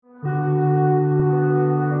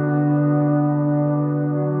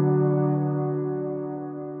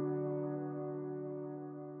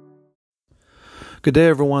Good day,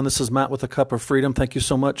 everyone. This is Matt with A Cup of Freedom. Thank you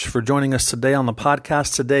so much for joining us today on the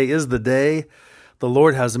podcast. Today is the day the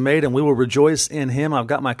Lord has made, and we will rejoice in Him. I've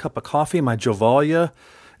got my cup of coffee, my Jovalia.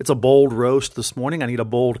 It's a bold roast this morning. I need a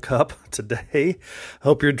bold cup today.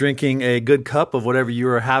 Hope you're drinking a good cup of whatever you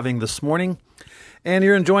are having this morning, and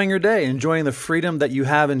you're enjoying your day, enjoying the freedom that you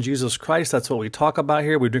have in Jesus Christ. That's what we talk about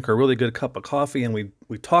here. We drink a really good cup of coffee, and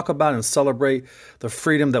we talk about and celebrate the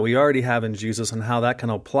freedom that we already have in Jesus and how that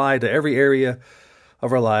can apply to every area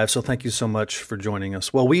of our lives. So thank you so much for joining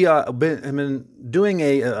us. Well, we have been doing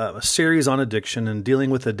a series on addiction and dealing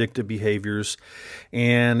with addictive behaviors,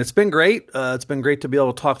 and it's been great. It's been great to be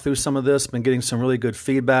able to talk through some of this. Been getting some really good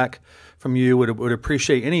feedback from you. Would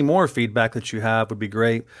appreciate any more feedback that you have. Would be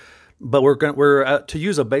great. But we're to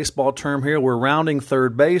use a baseball term here, we're rounding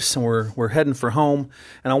third base and we're heading for home.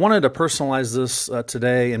 And I wanted to personalize this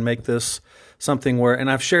today and make this something where, and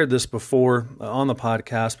I've shared this before on the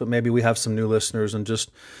podcast, but maybe we have some new listeners, and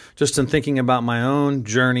just in thinking about my own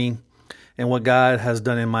journey and what God has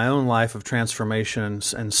done in my own life of transformation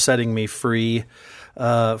and setting me free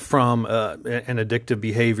from an addictive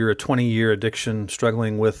behavior, a 20-year addiction,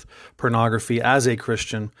 struggling with pornography as a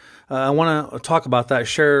Christian. I want to talk about that,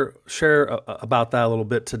 share about that a little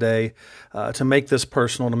bit today, to make this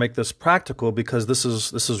personal, to make this practical, because this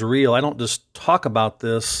is real. I don't just talk about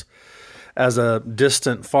this as a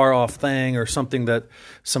distant, far off thing or something that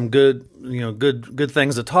some good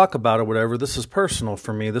things to talk about or whatever. This is personal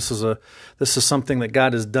for me. This is something that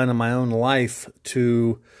God has done in my own life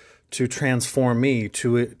to transform me,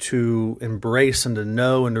 to embrace and to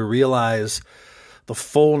know and to realize the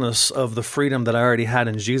fullness of the freedom that I already had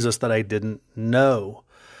in Jesus that I didn't know.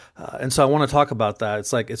 And so I want to talk about that.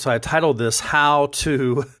 So I titled this How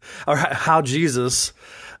Jesus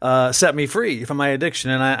set me free from my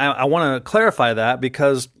addiction. And I want to clarify that,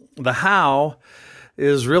 because the how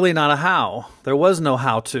is really not a how. There was no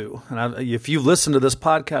how to. And if you've listened to this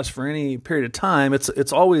podcast for any period of time,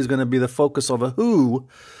 it's always going to be the focus of a who,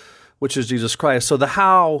 which is Jesus Christ. So the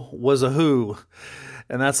how was a who.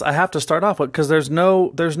 And I have to start off with, because there's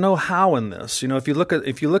no how in this. If you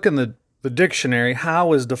look in the dictionary,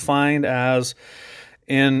 how is defined as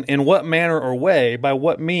in what manner or way, by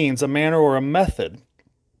what means, a manner or a method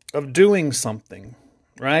of doing something,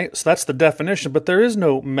 right? So that's the definition, but there is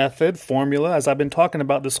no method, formula, as I've been talking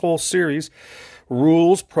about this whole series,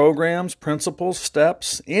 rules, programs, principles,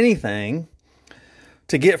 steps, anything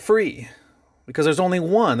to get free, because there's only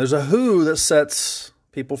one. There's a who that sets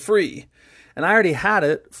people free. And I already had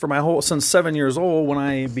it since 7 years old when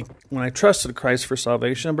I trusted Christ for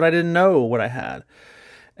salvation, but I didn't know what I had.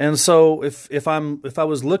 And so if I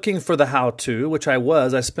was looking for the how-to, which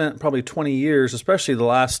I spent probably 20 years, especially the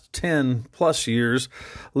last 10 plus years,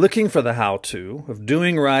 looking for the how-to of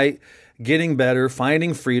doing right, getting better,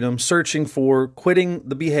 finding freedom, searching for, quitting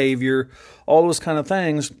the behavior, all those kind of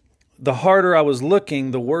things. The harder I was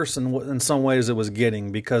looking, the worse in some ways it was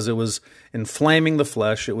getting, because it was inflaming the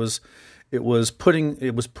flesh. It was putting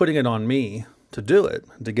it on me to do it,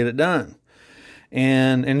 to get it done.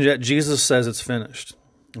 And yet Jesus says it's finished.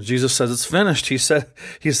 Jesus says it's finished. He said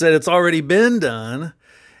it's already been done.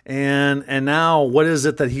 And now what is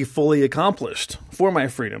it that He fully accomplished for my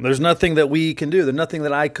freedom? There's nothing that we can do. There's nothing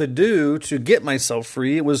that I could do to get myself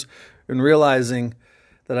free. It was in realizing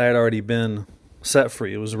that I had already been set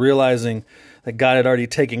free. It was realizing that God had already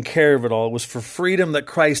taken care of it all. It was for freedom that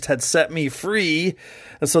Christ had set me free.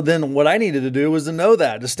 And so then what I needed to do was to know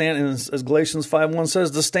that, to stand, as Galatians 5:1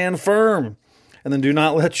 says, to stand firm. And then do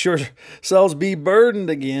not let yourselves be burdened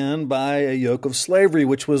again by a yoke of slavery,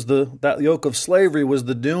 which was that yoke of slavery was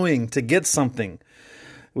the doing to get something.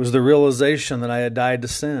 It was the realization that I had died to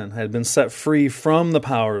sin. I had been set free from the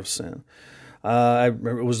power of sin.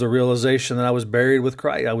 It was the realization that I was buried with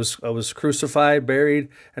Christ. I was crucified, buried,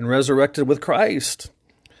 and resurrected with Christ.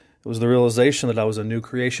 It was the realization that I was a new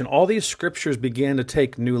creation. All these scriptures began to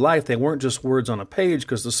take new life. They weren't just words on a page,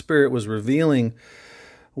 because the Spirit was revealing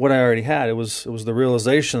what I already had. It was the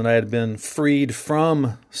realization that I had been freed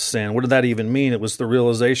from sin. What did that even mean? It was the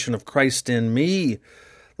realization of Christ in me,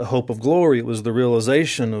 the hope of glory. It was the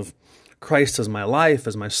realization of Christ as my life,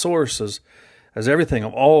 as my source, as everything,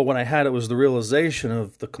 of all what I had. It was the realization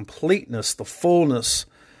of the completeness, the fullness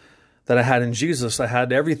that I had in Jesus. I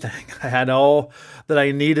had everything. I had all that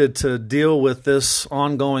I needed to deal with this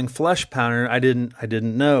ongoing flesh pattern. I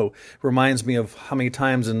didn't know. It reminds me of how many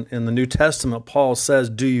times in the New Testament Paul says,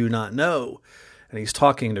 "Do you not know?" And he's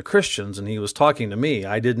talking to Christians, and he was talking to me.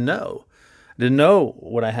 I didn't know. I didn't know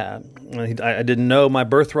what I had. I didn't know my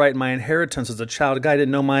birthright, my inheritance as a child of God. I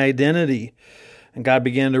didn't know my identity. And God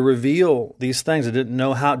began to reveal these things. I didn't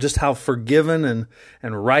know how forgiven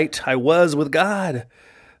and right I was with God.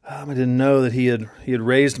 I didn't know that He had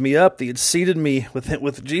raised me up, that He had seated me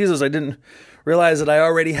with Jesus. I didn't realize that I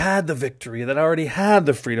already had the victory, that I already had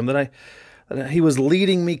the freedom, that He was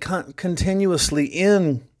leading me continuously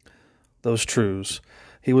in those truths.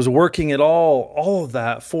 He was working it all of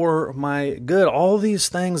that for my good. All these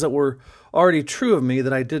things that were already true of me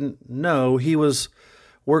that I didn't know, He was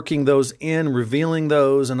working those in, revealing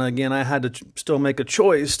those. And again, I had to still make a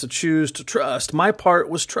choice to choose to trust. My part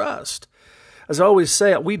was trust. As I always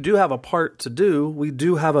say, we do have a part to do. We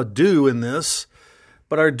do have a do in this,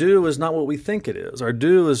 but our do is not what we think it is. Our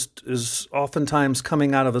do is oftentimes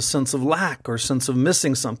coming out of a sense of lack or a sense of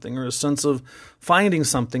missing something or a sense of finding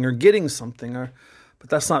something or getting something. But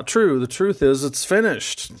that's not true. The truth is it's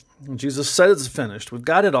finished. Jesus said it's finished. We've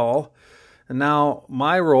got it all. And now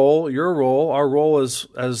my role, your role, our role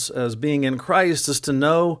as being in Christ is to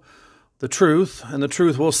know the truth, and the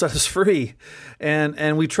truth will set us free.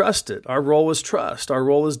 And we trust it. Our role is trust. Our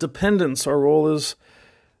role is dependence. Our role is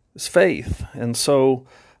faith. And so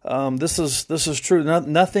this is true.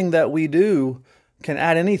 Nothing that we do can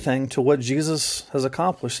add anything to what Jesus has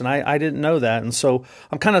accomplished. And I didn't know that. And so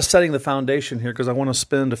I'm kind of setting the foundation here because I want to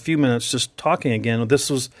spend a few minutes just talking again.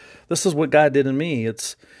 This is what God did in me.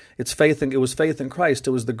 It's faith, and it was faith in Christ.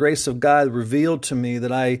 It was the grace of God revealed to me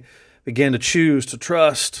that I began to choose to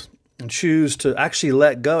trust and choose to actually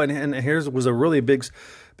let go. And here was a really big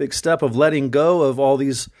step of letting go of all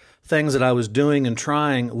these things that I was doing and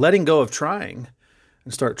trying, letting go of trying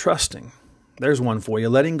and start trusting. There's one for you.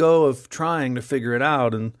 Letting go of trying to figure it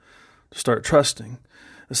out and start trusting.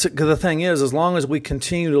 Because the thing is, as long as we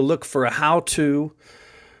continue to look for a how-to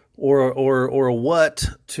or a what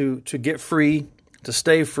to get free, to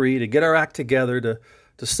stay free, to get our act together,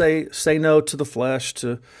 to say no to the flesh,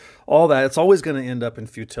 to all that, it's always going to end up in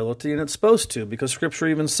futility, and it's supposed to, because Scripture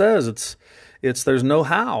even says there's no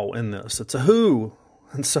how in this. It's a who.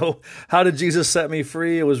 And so how did Jesus set me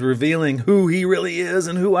free? It was revealing who He really is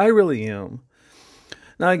and who I really am.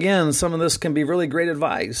 Now again, some of this can be really great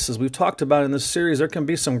advice. As we've talked about in this series, there can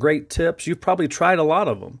be some great tips. You've probably tried a lot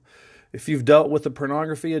of them. If you've dealt with the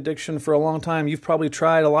pornography addiction for a long time, you've probably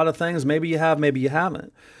tried a lot of things. Maybe you have, maybe you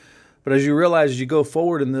haven't. But as you realize, as you go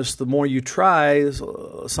forward in this, the more you try,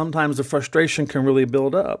 sometimes the frustration can really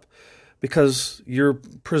build up because you're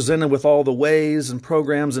presented with all the ways and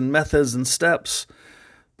programs and methods and steps.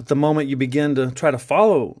 But the moment you begin to try to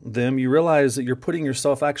follow them, you realize that you're putting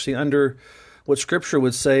yourself actually under what Scripture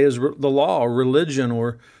would say is the law or religion,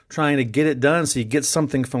 or trying to get it done so you get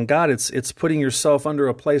something from God. It's putting yourself under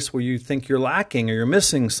a place where you think you're lacking or you're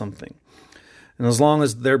missing something. And as long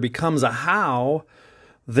as there becomes a how,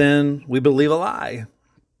 then we believe a lie.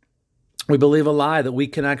 We believe a lie that we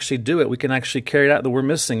can actually do it. We can actually carry it out, that we're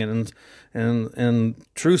missing it. And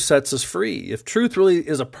truth sets us free. If truth really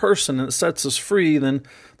is a person and it sets us free, then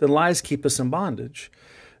lies keep us in bondage.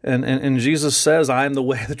 And Jesus says, I am the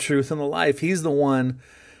way, the truth, and the life. He's the one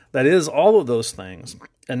that is all of those things.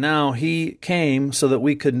 And now He came so that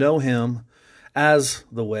we could know Him as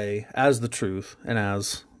the way, as the truth, and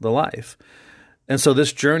as the life. And so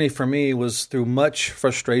this journey for me was through much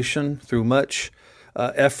frustration, through much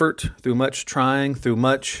effort, through much trying, through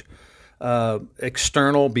much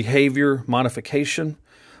external behavior modification.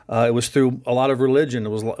 It was through a lot of religion. It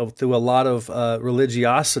was through a lot of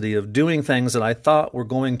religiosity, of doing things that I thought were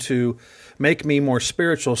going to make me more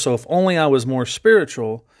spiritual. So if only I was more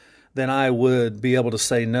spiritual, then I would be able to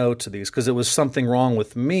say no to these, because it was something wrong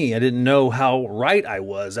with me. I didn't know how right I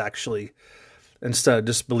was, actually, instead of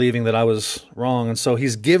just believing that I was wrong. And so He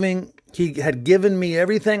had given me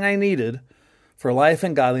everything I needed for life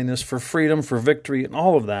and godliness, for freedom, for victory, and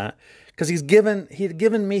all of that. Because He had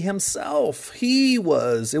given me Himself. It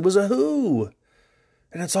was a who.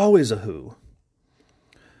 And it's always a who.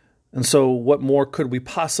 And so what more could we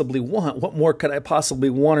possibly want? What more could I possibly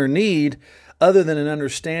want or need other than an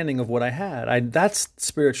understanding of what I had? That's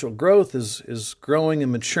spiritual growth, is growing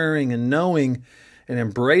and maturing and knowing and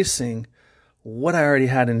embracing what I already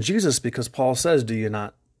had in Jesus, because Paul says, do you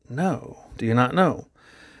not know? Do you not know?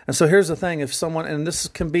 And so here's the thing, if someone, and this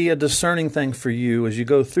can be a discerning thing for you as you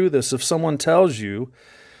go through this, if someone tells you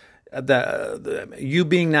that, you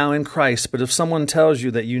being now in Christ, but if someone tells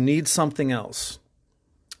you that you need something else,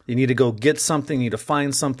 you need to go get something, you need to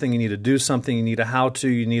find something, you need to do something, you need a how-to,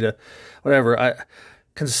 you need a whatever, I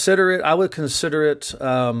would consider it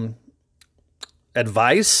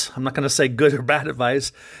advice. I'm not going to say good or bad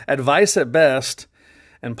advice at best,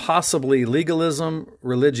 and possibly legalism,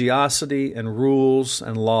 religiosity, and rules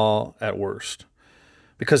and law at worst.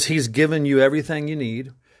 Because He's given you everything you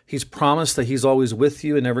need. He's promised that he's always with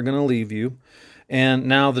you and never going to leave you. And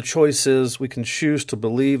now the choice is we can choose to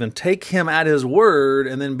believe and take him at his word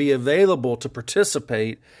and then be available to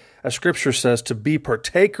participate, as Scripture says, to be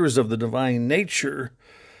partakers of the divine nature,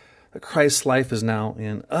 that Christ's life is now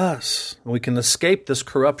in us. And we can escape this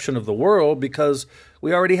corruption of the world because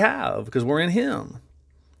we already have, because we're in him.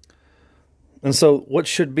 And so what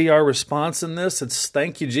should be our response in this? It's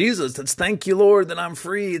thank you, Jesus. It's thank you, Lord, that I'm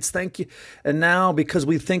free. It's thank you. And now because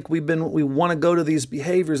we think we want to go to these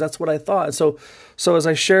behaviors, that's what I thought. So as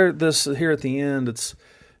I shared this here at the end, it's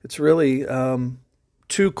really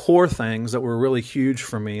two core things that were really huge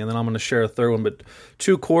for me. And then I'm going to share a third one. But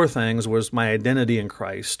two core things was my identity in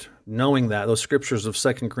Christ, knowing that, those scriptures of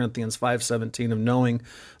 2 Corinthians 5:17 of knowing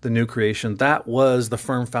the new creation, that was the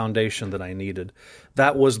firm foundation that I needed.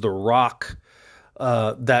 That was the rock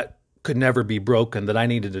that could never be broken, that I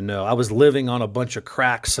needed to know. I was living on a bunch of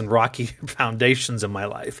cracks and rocky foundations in my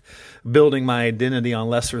life, building my identity on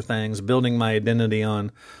lesser things, building my identity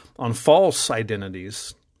on false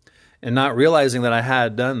identities, and not realizing that I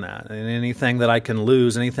had done that. And anything that I can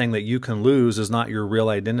lose, anything that you can lose is not your real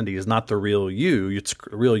identity, is not the real you. It's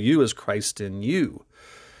real you is Christ in you,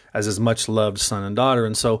 as his much loved son and daughter.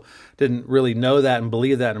 And so didn't really know that and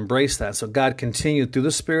believe that, and embrace that. So God continued through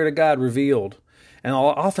the Spirit of God revealed. And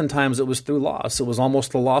oftentimes it was through loss. It was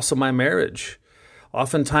almost the loss of my marriage.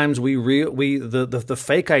 Oftentimes the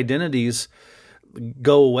fake identities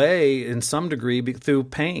go away in some degree through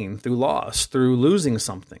pain, through loss, through losing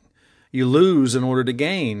something. You lose in order to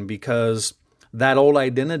gain, because that old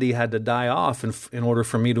identity had to die off in order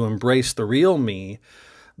for me to embrace the real me,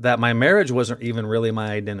 that my marriage wasn't even really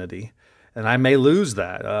my identity. And I may lose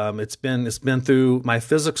that. It's been through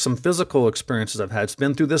some physical experiences I've had. It's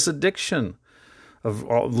been through this addiction of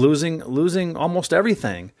losing almost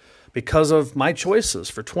everything because of my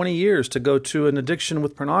choices for 20 years to go to an addiction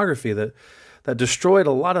with pornography that destroyed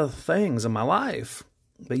a lot of things in my life.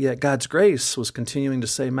 But yet God's grace was continuing to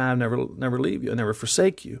say, man, I'll never leave you, I'll never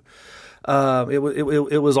forsake you.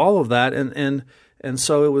 It was all of that, and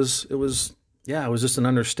so it was just an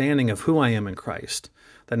understanding of who I am in Christ.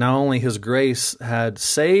 That not only his grace had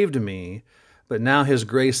saved me, but now his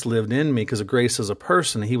grace lived in me, because of grace as a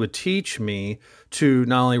person. He would teach me to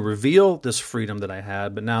not only reveal this freedom that I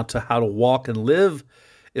had, but now to how to walk and live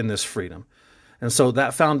in this freedom. And so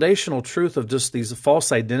that foundational truth of just these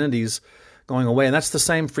false identities going away, and that's the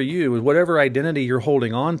same for you, with whatever identity you're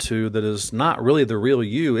holding on to that is not really the real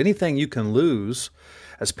you. Anything you can lose,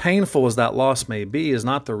 as painful as that loss may be, is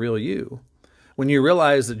not the real you. When you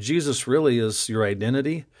realize that Jesus really is your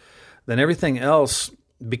identity, then everything else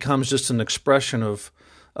becomes just an expression of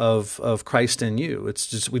Christ in you.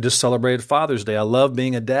 We just celebrated Father's Day. I love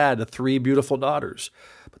being a dad to 3 beautiful daughters.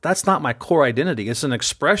 But that's not my core identity. It's an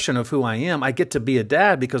expression of who I am. I get to be a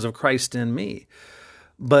dad because of Christ in me.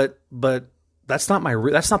 But that's not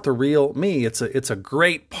the real me. It's a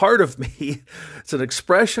great part of me. It's an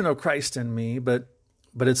expression of Christ in me, but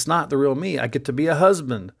it's not the real me. I get to be a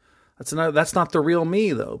husband. That's not the real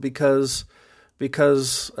me though, because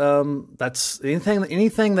that's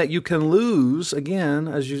anything that you can lose. Again,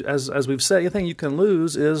 as we've said, anything you can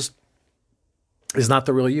lose is not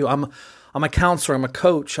the real you. I'm a counselor. I'm a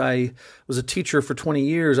coach. I was a teacher for 20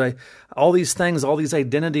 years. All these things, all these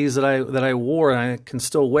identities that I wore and I can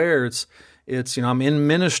still wear. It's I'm in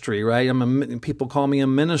ministry, right? People call me a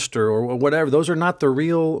minister or whatever. Those are not the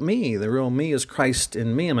real me. The real me is Christ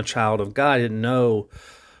in me. I'm a child of God. I didn't know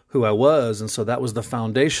who I was, and so that was the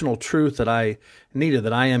foundational truth that I needed,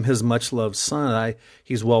 that I am his much-loved son.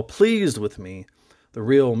 He's well pleased with me. The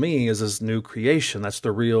real me is his new creation. It's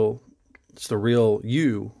the real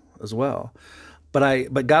you as well.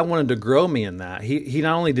 But God wanted to grow me in that. He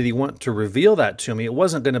not only did he want to reveal that to me, it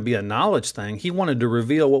wasn't going to be a knowledge thing. He wanted to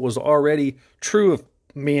reveal what was already true of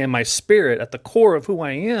me and my spirit at the core of who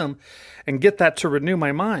I am, and get that to renew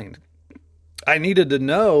my mind. I needed to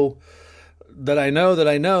know that I know that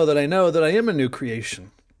I know that I know that I am a new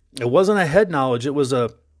creation. It wasn't a head knowledge. It was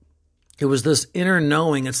this inner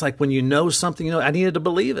knowing. It's like when you know something, I needed to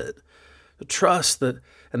believe it, to trust that.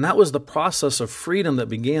 And that was the process of freedom that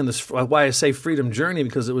began this, why I say freedom journey,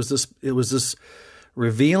 because it was this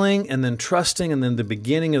revealing and then trusting and then the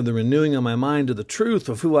beginning of the renewing of my mind to the truth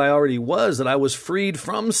of who I already was, that I was freed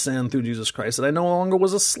from sin through Jesus Christ, that I no longer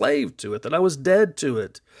was a slave to it, that I was dead to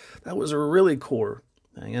it. That was a really core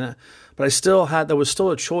thing. But there was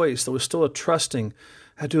still a choice. There was still a trusting.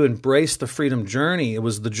 I had to embrace the freedom journey. It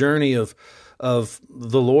was the journey of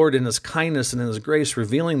the Lord in his kindness and in his grace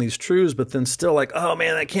revealing these truths, but then still like, oh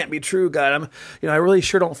man, that can't be true, God. I really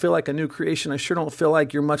sure don't feel like a new creation. I sure don't feel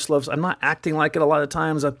like you're much loved. I'm not acting like it a lot of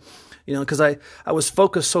times. because I was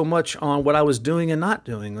focused so much on what I was doing and not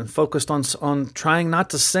doing, and focused on trying not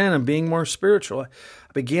to sin and being more spiritual.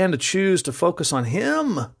 I began to choose to focus on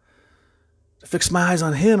Him, to fix my eyes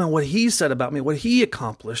on Him and what He said about me, what He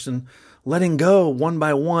accomplished, and letting go one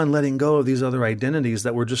by one, letting go of these other identities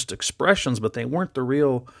that were just expressions, but they weren't the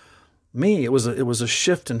real me. It was a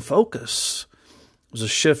shift in focus. It was a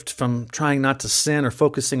shift from trying not to sin or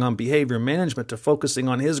focusing on behavior management to focusing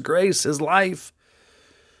on His grace, His life.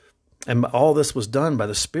 And all this was done by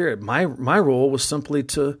the Spirit. My role was simply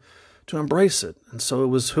to embrace it. And so it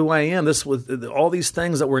was who I am. This was all these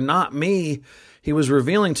things that were not me. He was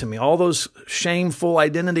revealing to me all those shameful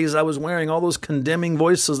identities I was wearing, all those condemning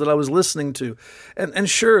voices that I was listening to. And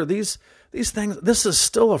sure, these things, this is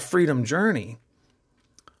still a freedom journey.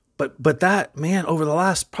 But that, man, over the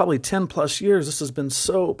last probably 10 plus years, this has been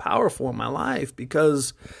so powerful in my life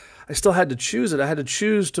because I still had to choose it. I had to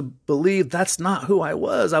choose to believe that's not who I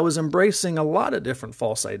was. I was embracing a lot of different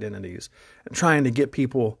false identities and trying to get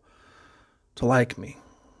people to like me.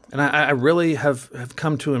 And I really have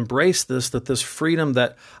come to embrace that this freedom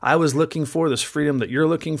that I was looking for, this freedom that you're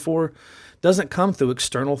looking for, doesn't come through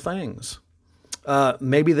external things.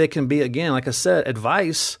 Maybe they can be, again, like I said,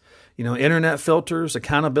 advice, internet filters,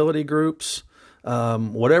 accountability groups,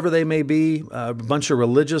 whatever they may be, a bunch of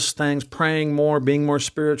religious things, praying more, being more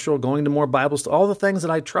spiritual, going to more Bible study, all the things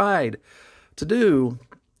that I tried to do,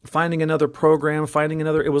 finding another program,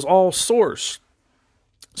 it was all source.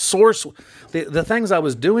 The things I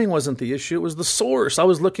was doing wasn't the issue, it was the source. I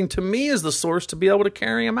was looking to me as the source to be able to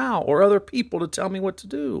carry them out, or other people to tell me what to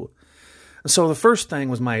do. And so the first thing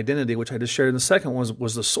was my identity, which I just shared, and the second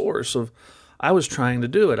was the source of, I was trying to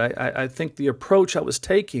do it. I think the approach I was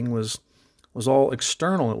taking was all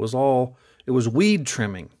external. It was weed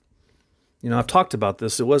trimming. I've talked about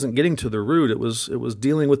this. It wasn't getting to the root. It was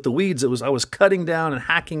dealing with the weeds. I was cutting down and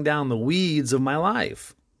hacking down the weeds of my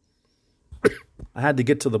life. I had to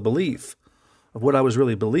get to the belief of what I was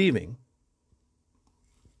really believing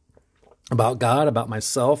about God, about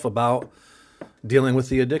myself, about dealing with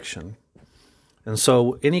the addiction. And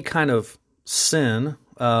so any kind of sin,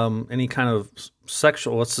 any kind of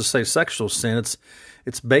sexual, let's just say sexual sin,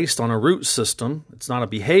 it's based on a root system. It's not a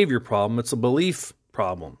behavior problem. It's a belief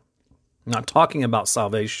problem. I'm not talking about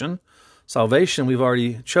salvation. Salvation, we've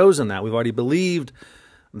already chosen that. We've already believed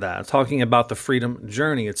that. Talking about the freedom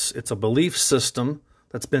journey, it's a belief system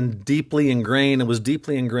that's been deeply ingrained. It was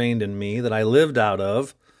deeply ingrained in me that I lived out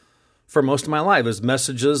of for most of my life. It was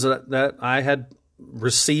messages that I had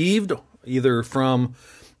received either from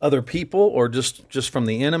other people or just from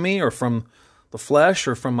the enemy or from the flesh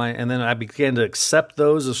or and then I began to accept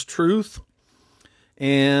those as truth,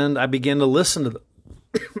 and I began to listen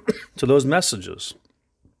to those messages.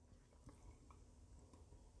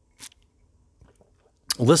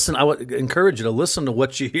 Listen, I would encourage you to listen to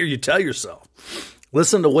what you hear you tell yourself.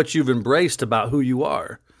 Listen to what you've embraced about who you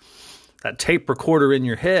are. That tape recorder in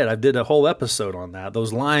your head, I did a whole episode on that.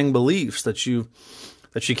 Those lying beliefs that you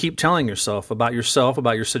keep telling yourself, about your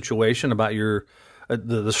situation, about your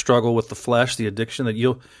the struggle with the flesh, the addiction,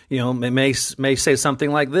 that may say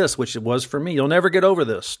something like this, which it was for me. You'll never get over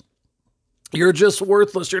this. You're just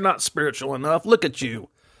worthless. You're not spiritual enough. Look at you.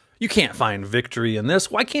 You can't find victory in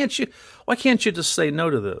this. Why can't you just say no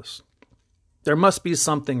to this? There must be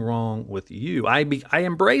something wrong with you. I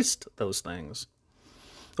embraced those things.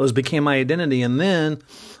 Those became my identity. And then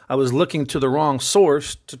I was looking to the wrong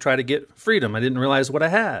source to try to get freedom. I didn't realize what I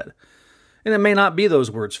had. And it may not be those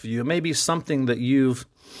words for you. It may be something that you've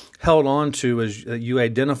held on to as you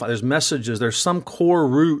identify. There's messages. There's some core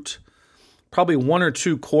root, probably one or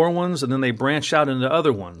two core ones, and then they branch out into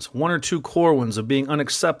other ones. One or two core ones of being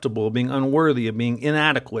unacceptable, of being unworthy, of being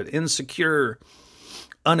inadequate, insecure,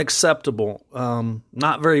 unacceptable,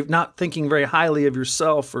 not thinking very highly of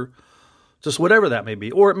yourself, or just whatever that may be.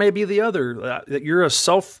 Or it may be the other, that you're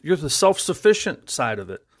the self-sufficient side of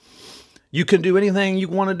it. You can do anything you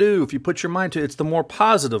want to do if you put your mind to it. It's the more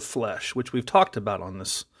positive flesh, which we've talked about on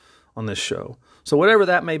this show. So whatever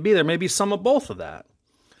that may be, there may be some of both of that.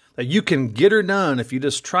 That you can get her done if you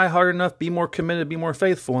just try hard enough, be more committed, be more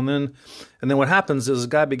faithful. And then what happens is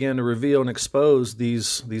God began to reveal and expose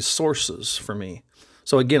these sources for me.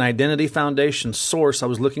 So again, identity, foundation, source. I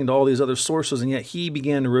was looking to all these other sources, and yet He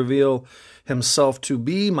began to reveal Himself to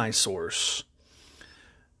be my source.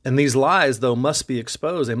 And these lies, though, must be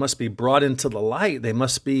exposed. They must be brought into the light. They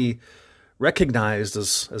must be recognized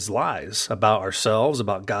as lies about ourselves,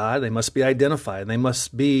 about God. They must be identified. They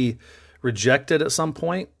must be rejected at some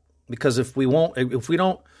point. Because if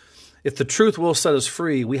the truth will set us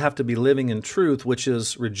free, we have to be living in truth, which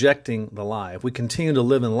is rejecting the lie. If we continue to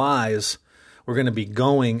live in lies, we're going to be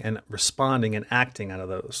going and responding and acting out of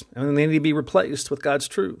those. And they need to be replaced with God's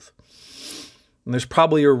truth. And there's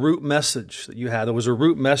probably a root message that you had. There was a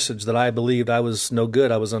root message that I believed I was no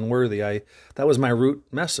good, I was unworthy. That was my root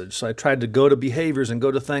message. So I tried to go to behaviors and go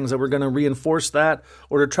to things that were going to reinforce that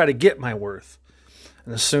or to try to get my worth.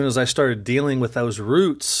 And as soon as I started dealing with those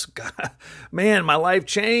roots, God, man, my life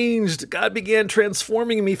changed. God began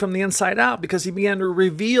transforming me from the inside out because he began to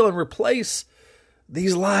reveal and replace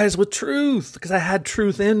these lies with truth because I had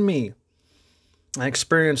truth in me. I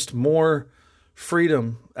experienced more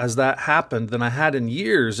freedom as that happened than I had in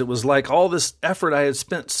years. It was like all this effort I had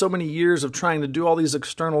spent so many years of trying to do all these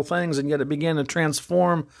external things, and yet it began to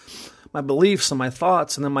transform my beliefs and my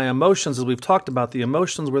thoughts and then my emotions. As we've talked about, the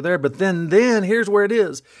emotions were there, but then here's where it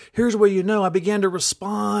is. Here's where I began to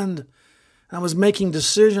respond. I was making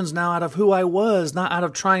decisions now out of who I was, not out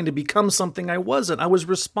of trying to become something I wasn't. I was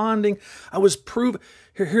responding. I was proving.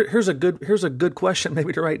 Here's a good question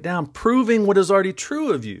maybe to write down. Proving what is already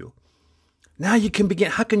true of you. Now you can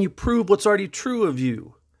begin. How can you prove what's already true of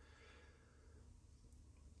you?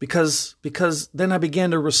 Because then I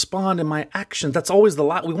began to respond in my actions. That's always the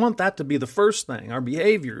lie. We want that to be the first thing, our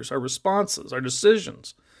behaviors, our responses, our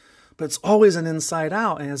decisions. But it's always an inside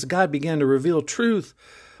out. And as God began to reveal truth,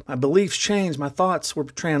 my beliefs changed, my thoughts were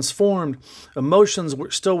transformed, emotions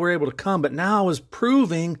still were able to come, but now I was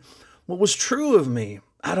proving what was true of me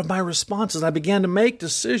out of my responses. I began to make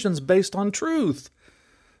decisions based on truth.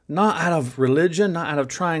 Not out of religion, not out of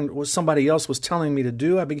trying what somebody else was telling me to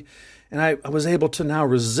do. I was able to now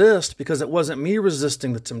resist because it wasn't me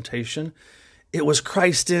resisting the temptation. It was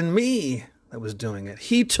Christ in me that was doing it.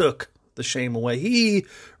 He took the shame away. He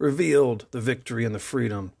revealed the victory and the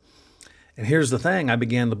freedom. And here's the thing. I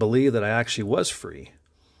began to believe that I actually was free.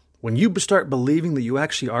 When you start believing that you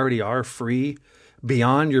actually already are free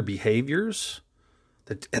beyond your behaviors,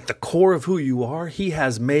 that at the core of who you are, he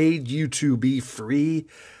has made you to be free.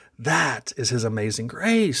 That is his amazing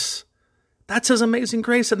grace. That's his amazing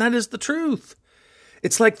grace, and that is the truth.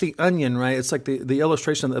 It's like the onion, right? It's like the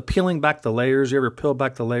illustration of peeling back the layers. You ever peel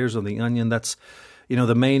back the layers of the onion? That's,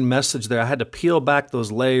 the main message there. I had to peel back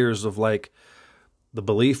those layers of like the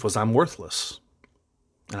belief was I'm worthless.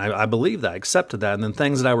 And I believed that, I accepted that. And then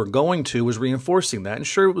things that I were going to was reinforcing that. And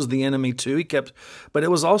sure, it was the enemy too. But it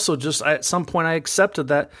was also just, at some point I accepted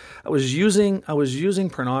that I was using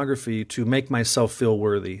pornography to make myself feel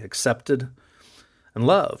worthy, accepted, and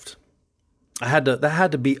loved. That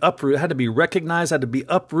had to be uprooted, had to be recognized, had to be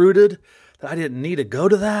uprooted, that I didn't need to go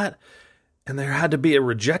to that. And there had to be a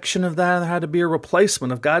rejection of that, and there had to be a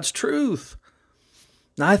replacement of God's truth.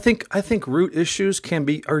 Now, I think root issues can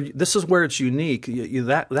be, or this is where it's unique.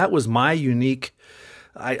 That was my unique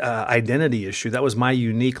identity issue. That was my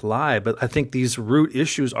unique lie. But I think these root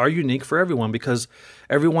issues are unique for everyone because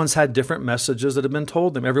everyone's had different messages that have been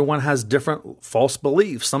told them. Everyone has different false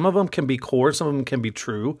beliefs. Some of them can be core. Some of them can be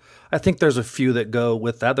true. I think there's a few that go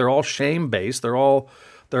with that. They're all shame-based. They're all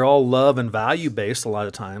love and value-based a lot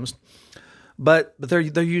of times. But they're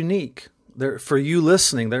unique. For you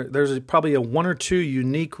listening, there's probably a one or two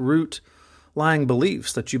unique root-lying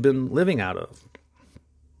beliefs that you've been living out of.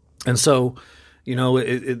 And so,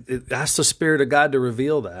 it asks the Spirit of God to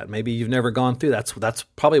reveal that. Maybe you've never gone through that. That's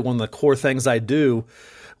probably one of the core things I do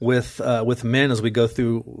with men as we go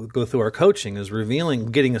through our coaching is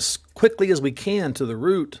getting as quickly as we can to the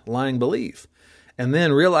root-lying belief. And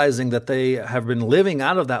then realizing that they have been living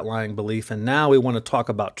out of that lying belief, and now we want to talk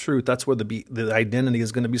about truth. That's where the identity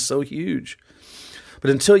is going to be so huge.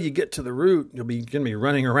 But until you get to the root, you're going to be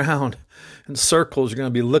running around in circles. You're going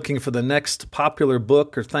to be looking for the next popular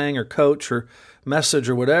book or thing or coach or message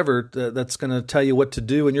or whatever that's going to tell you what to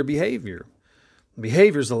do in your behavior.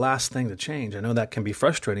 Behavior is the last thing to change. I know that can be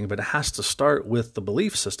frustrating, but it has to start with the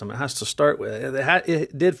belief system. It has to start with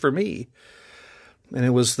it did for me. And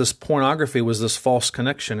it was this pornography was this false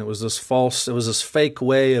connection. It was this fake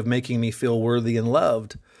way of making me feel worthy and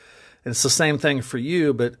loved. And it's the same thing for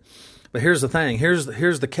you, but here's the thing. Here's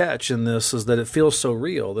the catch in this is that it feels so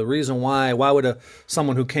real. The reason why would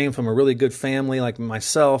someone who came from a really good family like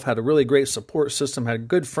myself, had a really great support system, had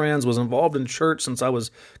good friends, was involved in church since I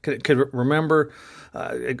could remember,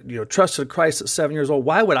 trusted Christ at 7 years old.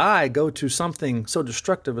 Why would I go to something so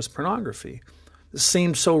destructive as pornography? It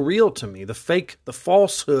seemed so real to me. The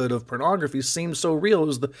falsehood of pornography seemed so real.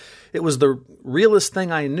 It was the realest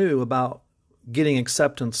thing I knew about getting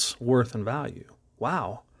acceptance, worth, and value.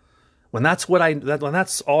 Wow. When that's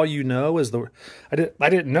all you know is I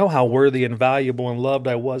didn't know how worthy and valuable and loved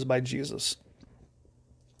I was by Jesus.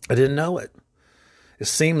 I didn't know it. It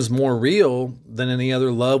seems more real than any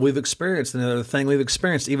other love we've experienced, any other thing we've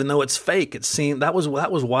experienced, even though it's fake. It seemed that was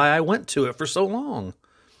why I went to it for so long.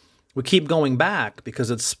 We keep going back because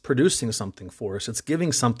it's producing something for us. It's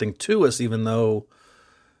giving something to us, even though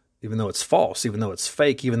it's false, even though it's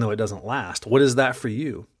fake, even though it doesn't last. What is that for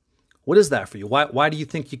you? What is that for you? Why do you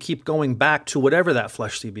think you keep going back to whatever that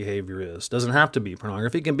fleshly behavior is? Doesn't have to be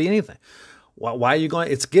pornography. It can be anything. Why are you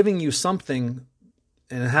going? It's giving you something,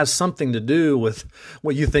 and it has something to do with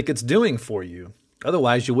what you think it's doing for you.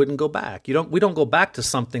 Otherwise, you wouldn't go back. We don't go back to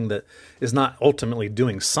something that is not ultimately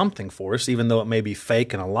doing something for us, even though it may be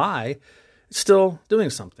fake and a lie. It's still doing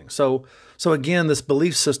something. So again, this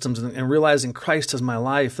belief systems and realizing Christ as my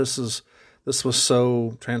life, this was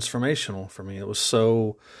so transformational for me. It was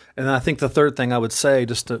so, and I think the third thing I would say,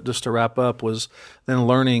 just to wrap up, was then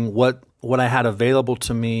learning what I had available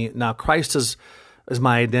to me. Now, Christ is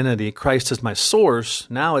my identity. Christ is my source.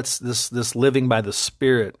 Now it's this living by the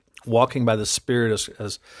Spirit, walking by the Spirit,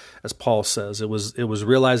 as Paul says. It was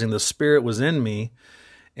realizing the Spirit was in me,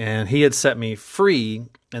 and He had set me free.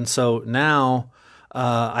 And so now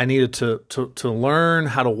I needed to learn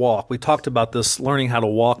how to walk. We talked about this, learning how to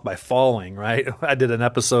walk by falling, right? I did a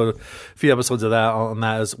few episodes of that on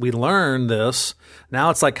that. As we learn this, now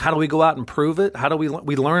it's like, how do we go out and prove it? How do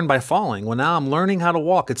we learn by falling? Well, now I'm learning how to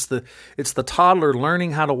walk. It's the toddler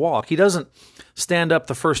learning how to walk. He doesn't stand up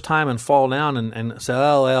the first time and fall down and say,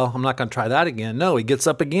 oh, well, I'm not going to try that again. No, he gets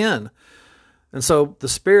up again. And so the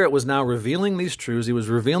Spirit was now revealing these truths. He was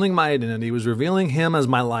revealing my identity. He was revealing Him as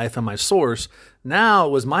my life and my source. Now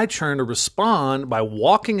it was my turn to respond by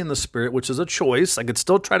walking in the Spirit, which is a choice. I could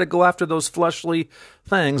still try to go after those fleshly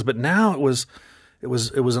things, but now it was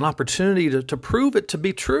an opportunity to prove it to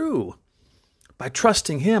be true by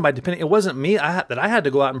trusting Him, by depending. It wasn't me that I had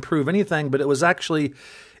to go out and prove anything, but it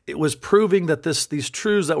was proving that these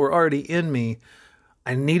truths that were already in me,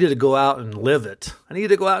 I needed to go out and live it. I needed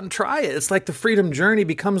to go out and try it. It's like the freedom journey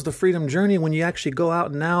becomes the freedom journey when you actually go out,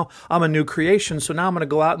 and now I'm a new creation, so now I'm going to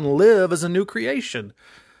go out and live as a new creation.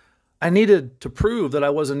 I needed to prove that I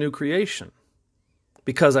was a new creation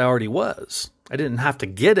because I already was. I didn't have to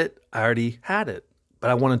get it. I already had it. But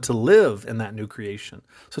I wanted to live in that new creation.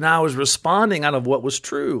 So now I was responding out of what was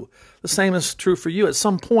true. The same is true for you. At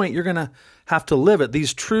some point, you're going to have to live it.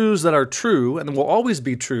 These truths that are true and will always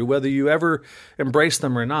be true, whether you ever embrace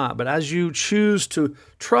them or not. But as you choose to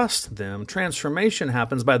trust them, transformation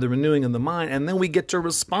happens by the renewing of the mind, and then we get to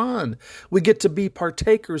respond. We get to be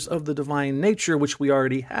partakers of the divine nature, which we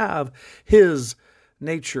already have, His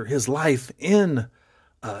nature, His life in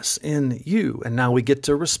us, in you. And now we get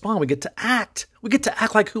to respond. We get to act. We get to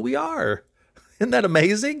act like who we are. Isn't that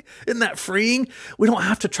amazing? Isn't that freeing? We don't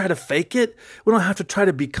have to try to fake it. We don't have to try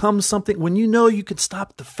to become something. When you know you can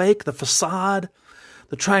stop the fake, the facade,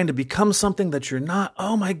 the trying to become something that you're not,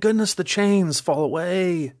 oh my goodness, the chains fall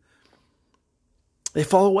away. They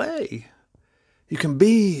fall away. You can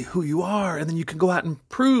be who you are, and then you can go out and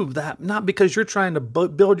prove that, not because you're trying to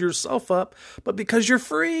build yourself up, but because you're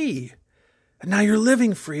free. And now you're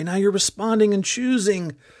living free. Now you're responding and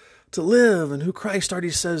choosing to live and who Christ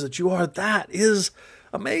already says that you are. That is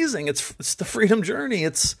amazing. It's the freedom journey.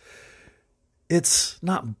 It's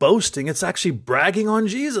not boasting. It's actually bragging on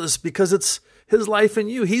Jesus because it's His life in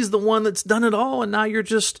you. He's the one that's done it all. And now you're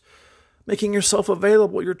just making yourself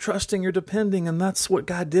available. You're trusting, you're depending. And that's what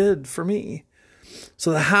God did for me.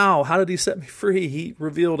 So the how did He set me free? He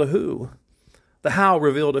revealed a who. The how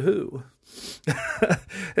revealed a who.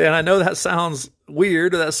 And I know that sounds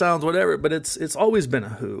weird or that sounds whatever, but it's always been a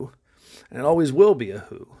who. And it always will be a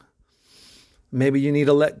who. Maybe you need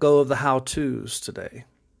to let go of the how-tos today.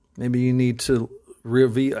 Maybe you need to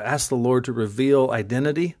ask the Lord to reveal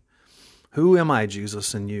identity. Who am I,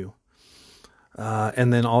 Jesus, in you?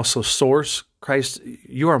 And then also source. Christ,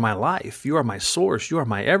 you are my life. You are my source. You are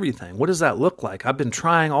my everything. What does that look like? I've been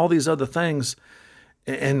trying all these other things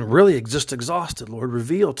and really just exhausted. Lord,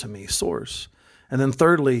 reveal to me, source. And then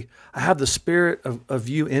thirdly, I have the Spirit of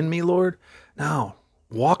you in me, Lord. Now,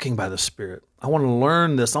 walking by the Spirit. I want to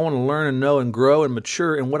learn this. I want to learn and know and grow and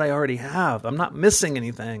mature in what I already have. I'm not missing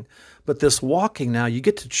anything. But this walking now, you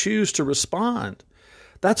get to choose to respond.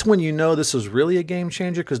 That's when you know this is really a game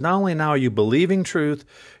changer, because not only now are you believing truth,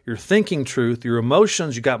 you're thinking truth, your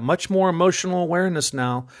emotions, you got much more emotional awareness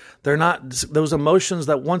now. They're not those emotions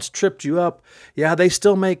that once tripped you up. Yeah, they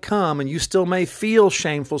still may come, and you still may feel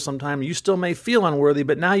shameful sometimes. You still may feel unworthy,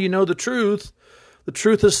 but now you know the truth. The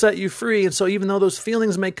truth has set you free. And so even though those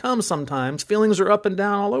feelings may come sometimes, feelings are up and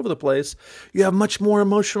down all over the place, you have much more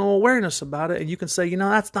emotional awareness about it. And you can say,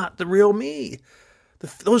 that's not the real me.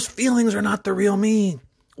 Those feelings are not the real me.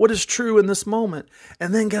 What is true in this moment?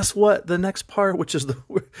 And then guess what? The next part,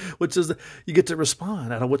 you get to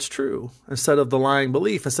respond out of what's true instead of the lying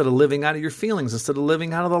belief, instead of living out of your feelings, instead of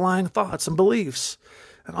living out of the lying thoughts and beliefs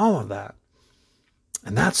and all of that.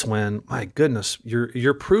 And that's when, my goodness,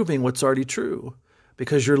 you're proving what's already true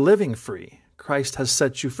because you're living free. Christ has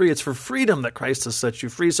set you free. It's for freedom that Christ has set you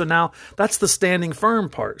free. So now that's the standing firm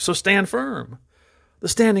part. So stand firm. The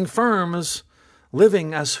standing firm is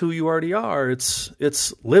living as who you already are.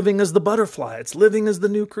 It's living as the butterfly. It's living as the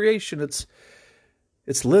new creation.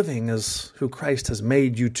 It's living as who Christ has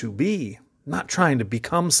made you to be. Not trying to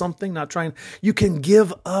become something, you can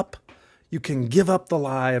give up. You can give up the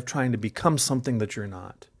lie of trying to become something that you're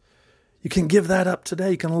not. You can give that up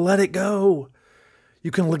today. You can let it go.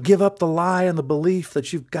 You can give up the lie and the belief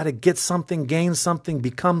that you've got to get something, gain something,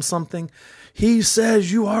 become something. He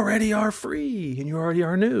says you already are free and you already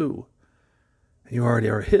are new. You already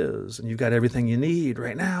are His, and you've got everything you need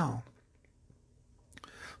right now.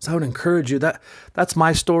 So I would encourage you, that's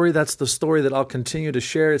my story. That's the story that I'll continue to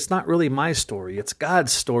share. It's not really my story. It's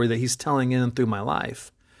God's story that He's telling in and through my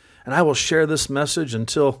life. And I will share this message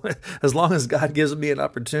until, as long as God gives me an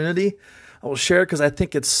opportunity, I will share it because I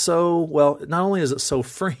think it's so, not only is it so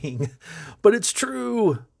freeing, but it's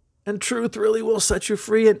true. And truth really will set you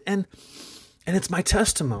free. And it's my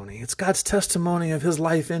testimony. It's God's testimony of His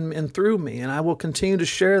life in and through me. And I will continue to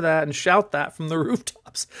share that and shout that from the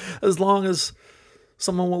rooftops as long as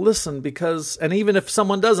someone will listen. And even if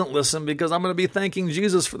someone doesn't listen, because I'm going to be thanking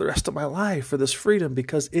Jesus for the rest of my life for this freedom,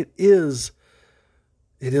 because it is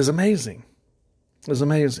amazing. It is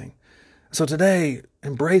amazing. So today,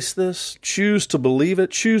 embrace this. Choose to believe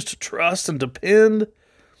it. Choose to trust and depend.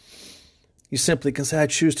 You simply can say, I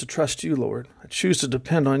choose to trust you, Lord. I choose to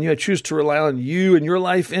depend on you. I choose to rely on you and your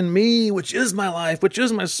life in me, which is my life, which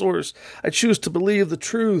is my source. I choose to believe the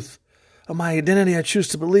truth of my identity. I choose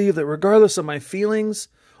to believe that regardless of my feelings,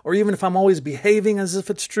 or even if I'm always behaving as if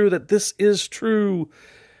it's true, that this is true.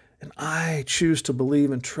 And I choose to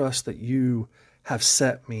believe and trust that you have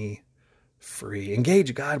set me free.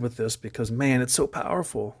 Engage God with this because, man, it's so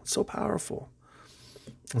powerful. It's so powerful.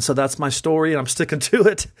 And so that's my story, and I'm sticking to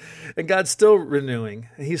it. And God's still renewing,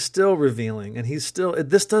 and He's still revealing, and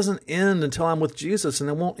this doesn't end until I'm with Jesus, and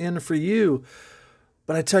it won't end for you.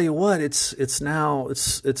 But I tell you what,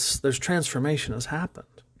 there's transformation has happened.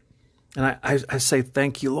 And I say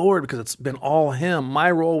thank you, Lord, because it's been all Him. My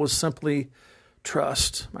role was simply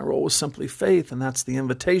trust. My role was simply faith, and that's the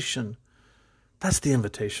invitation. That's the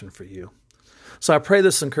invitation for you. So I pray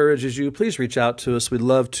this encourages you. Please reach out to us. We'd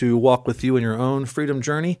love to walk with you in your own freedom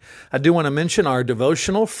journey. I do want to mention our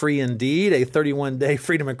devotional, Free Indeed, a 31-day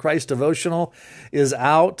Freedom in Christ devotional is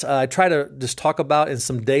out. I try to just talk about in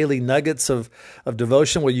some daily nuggets of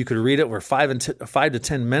devotion where you could read it. We're 5 to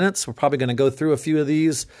 10 minutes. We're probably going to go through a few of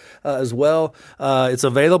these as well. It's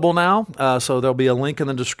available now, so there'll be a link in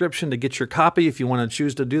the description to get your copy if you want to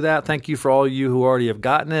choose to do that. Thank you for all you who already have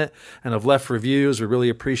gotten it and have left reviews. We really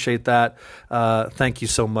appreciate that. Thank you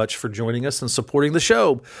so much for joining us and supporting the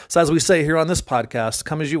show. So as we say here on this podcast,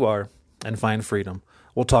 come as you are and find freedom.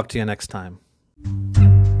 We'll talk to you next time.